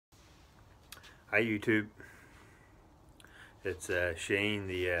Hi YouTube, it's Shane,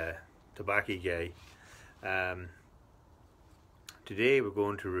 the tobacco guy. Today we're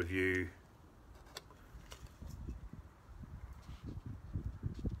going to review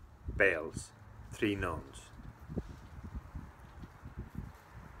bells, three nuns.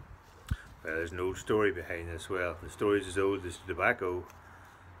 Well, there's no story behind this. Well, the story's as old as tobacco.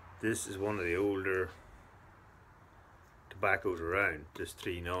 This is one of the older tobaccos around, just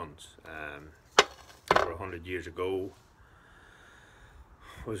three nuns. Over 100 years ago.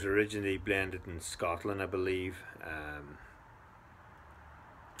 Was originally blended in Scotland, I believe.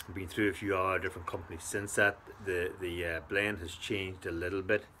 Been through a few other different companies since that. The blend has changed a little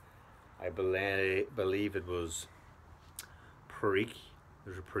bit. I believe it was Perique.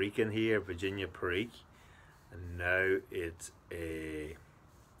 There's a Perique in here, Virginia Perique, and now it's a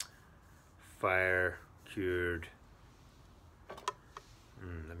fire cured.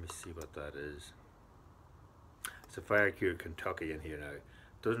 Let me see what that is. It's a fire cured Kentucky in here now.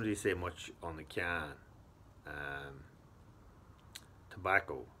 Doesn't really say much on the can.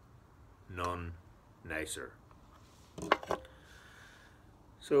 Tobacco, none nicer.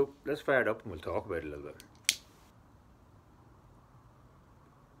 So let's fire it up and we'll talk about it a little bit.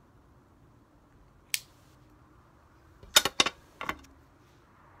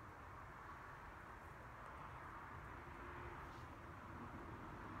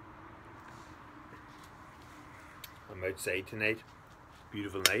 I'm outside tonight.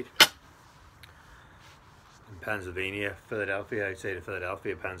 Beautiful night in Pennsylvania, Philadelphia, outside of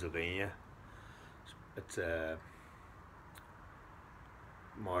Philadelphia, Pennsylvania. It's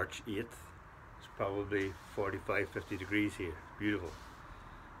March 8th. It's probably 45-50 degrees here. Beautiful.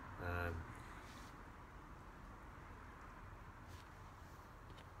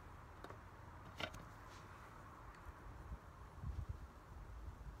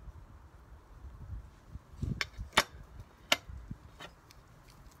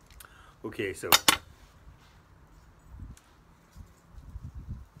 Okay, so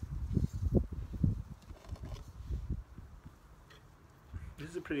this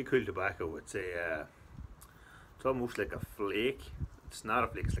is a pretty cool tobacco. It's a it's almost like a flake. It's not a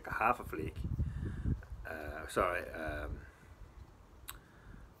flake, it's like a half a flake.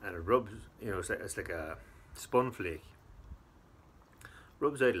 And it rubs, you know, it's like a spun flake.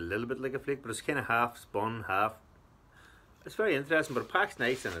 Rubs out a little bit like a flake, but it's kind of half spun, half. It's very interesting, but it packs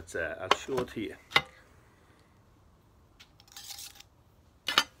nice, and it's I'll show it to you.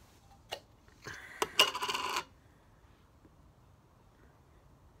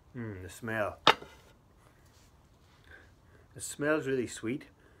 The smell. It smells really sweet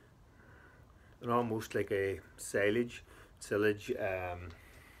and almost like a silage. There's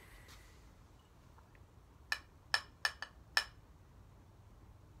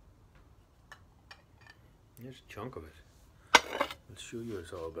a chunk of it. I'll show you what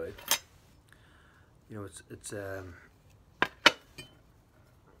it's all about. You know, it's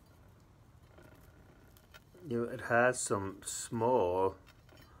you know, it has some small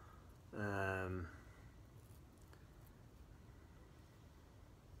you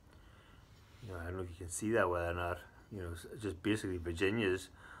know, I don't know if you can see that well or not. You know, it's just basically Virginia's,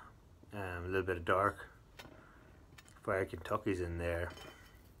 a little bit of dark fire Kentucky's in there,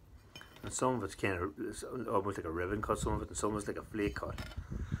 and some of it's kind of almost like a ribbon cut, some of it, and some of it's like a flake cut.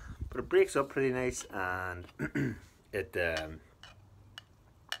 But it breaks up pretty nice, and it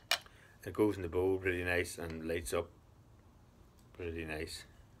goes in the bowl pretty nice and lights up pretty nice.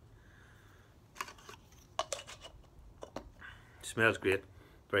 Smells great,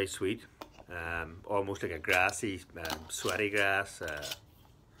 very sweet, almost like a grassy, sweaty grass,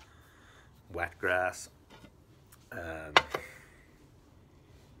 wet grass.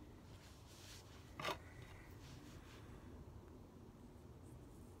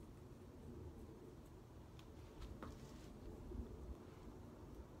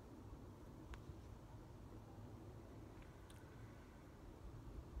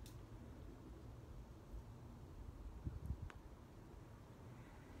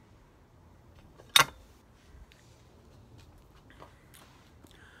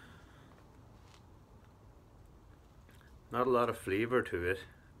 Not a lot of flavour to it.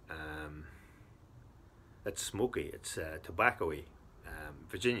 It's smoky, it's tobacco-y.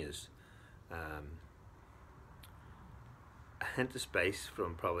 Virginia's. A hint of spice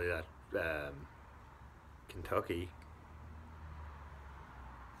from probably that Kentucky.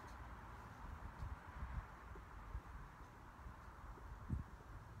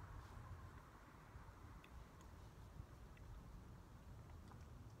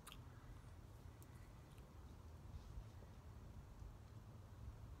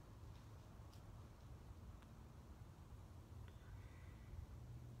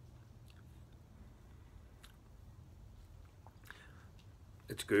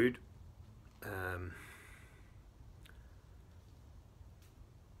 it's good. Um,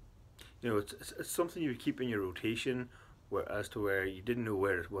 you know, it's something you keep in your rotation, where as to where you didn't know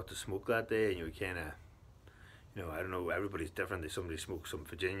what to smoke that day, and you would kind of, you know, I don't know, everybody's different. Somebody smokes some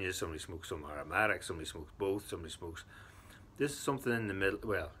Virginias, somebody smokes some aromatics, somebody smokes both, somebody smokes. This is something in the middle.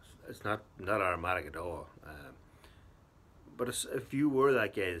 Well, it's not aromatic at all. But if you were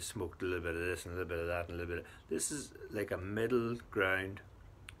that guy that smoked a little bit of this and a little bit of that and a little bit of, this is like a middle ground,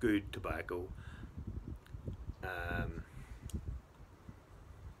 good tobacco. Um,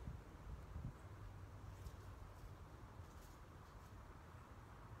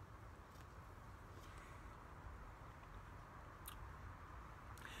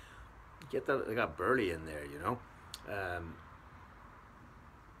 get that, they got burley in there, you know. Um,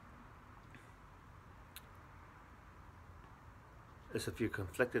 as if you're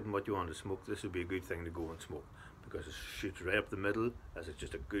conflicted in what you want to smoke, this would be a good thing to go and smoke, because it shoots right up the middle as it's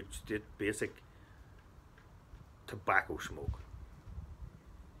just a good basic tobacco smoke.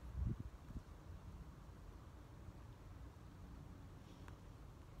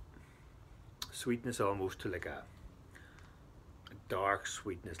 Sweetness almost to like a dark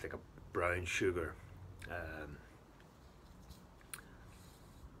sweetness, like a brown sugar.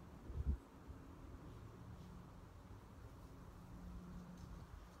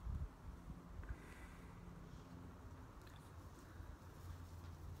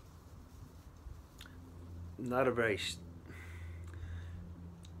 Not a very,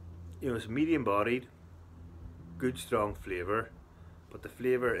 you know, it's medium bodied, good strong flavour, but the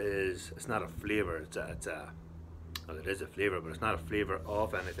flavour is, it's not a flavour, it's a well, it is a flavour, but it's not a flavour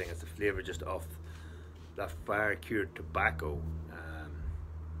of anything, it's a flavour just of that fire cured tobacco.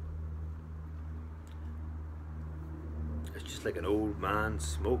 It's just like an old man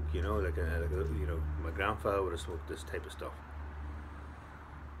smoke, you know, like a, you know, my grandfather would have smoked this type of stuff.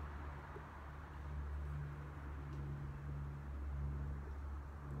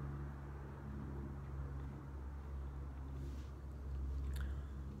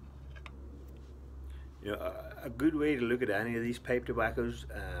 You know, a good way to look at any of these pipe tobaccos,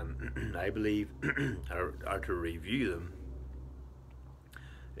 I believe, are to review them,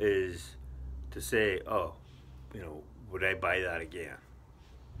 is to say, oh, you know, would I buy that again?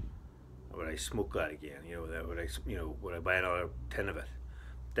 Or would I smoke that again? You know, would I buy another tin of it?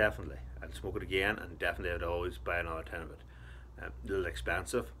 Definitely, I'd smoke it again, and definitely I'd always buy another tin of it. A little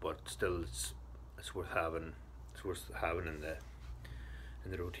expensive, but still, it's worth having. It's worth having in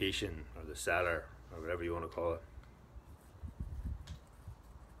the rotation or the cellar or whatever you want to call it.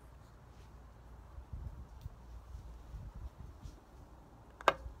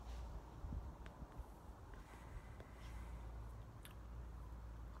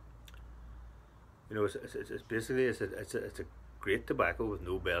 You know, it's basically it's a great tobacco with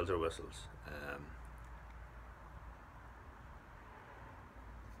no bells or whistles.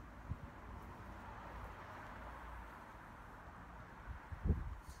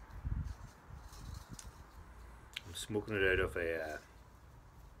 I'm smoking it out of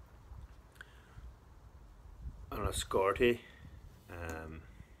on a Scotty.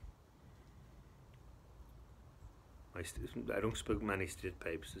 I don't smoke many straight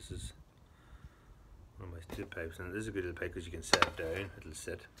pipes. This is one of my straight pipes, and this is a good little pipe because you can set it down. It'll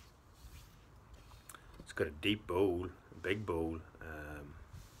sit. It's got a deep bowl, a big bowl.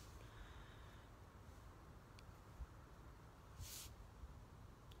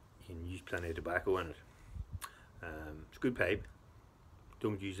 You can use plenty of tobacco in it. It's a good pipe.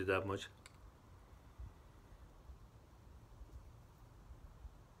 Don't use it that much.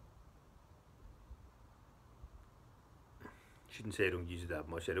 Shouldn't say I don't use it that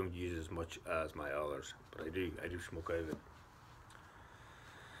much. I don't use it as much as my others, but I do smoke out of it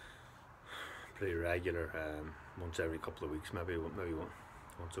pretty regular. Once every couple of weeks, maybe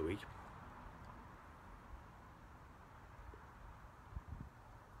once a week.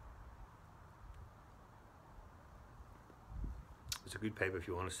 It's a good pipe if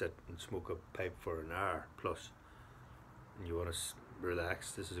you want to sit and smoke a pipe for an hour plus, and you want to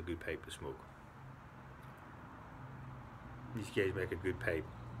relax. This is a good pipe to smoke. These guys make a good pipe,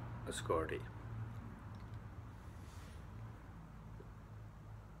 a Scotty.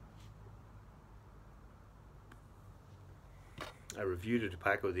 I reviewed a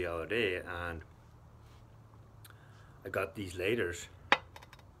tobacco the other day, and I got these lighters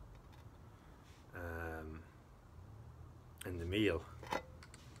in the meal.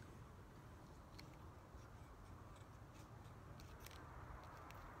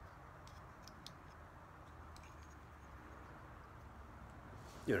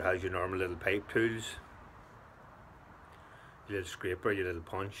 You know, it has your normal little pipe tools. your little scraper, your little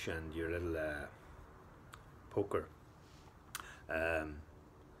punch, and your little poker.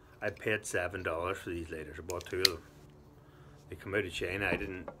 I paid $7 for these lighters. I bought 2 of them. They come out of China. I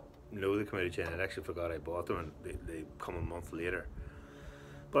didn't know they come out of China. I actually forgot I bought them, and they come a month later.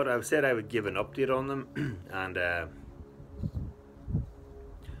 But I said I would give an update on them, and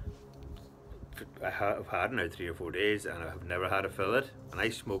I've had now 3 or 4 days, and I have never had a fillet. And I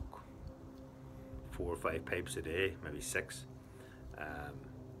smoke 4 or 5 pipes a day, maybe 6. I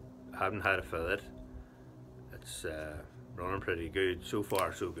haven't had a fillet. It's running pretty good so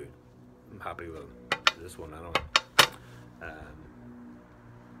far. So good. I'm happy with this one anyway.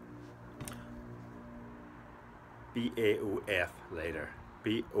 BAOF later.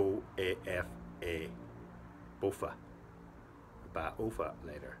 BOAFA. BOFA. BAOFA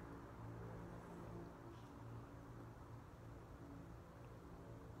later.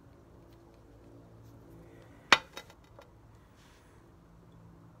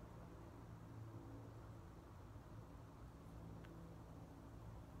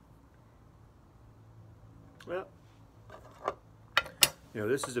 Well, you know,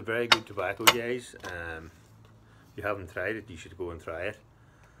 this is a very good tobacco, guys. If you haven't tried it, you should go and try it.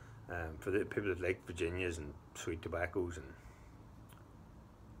 For the people that like Virginias and sweet tobaccos, and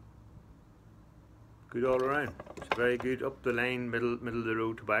good all around. It's a very good up the line, middle of the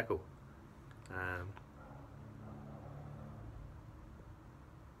road tobacco.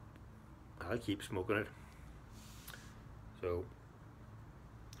 I'll keep smoking it. So,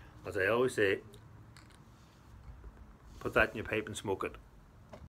 as I always say, put that in your pipe and smoke it.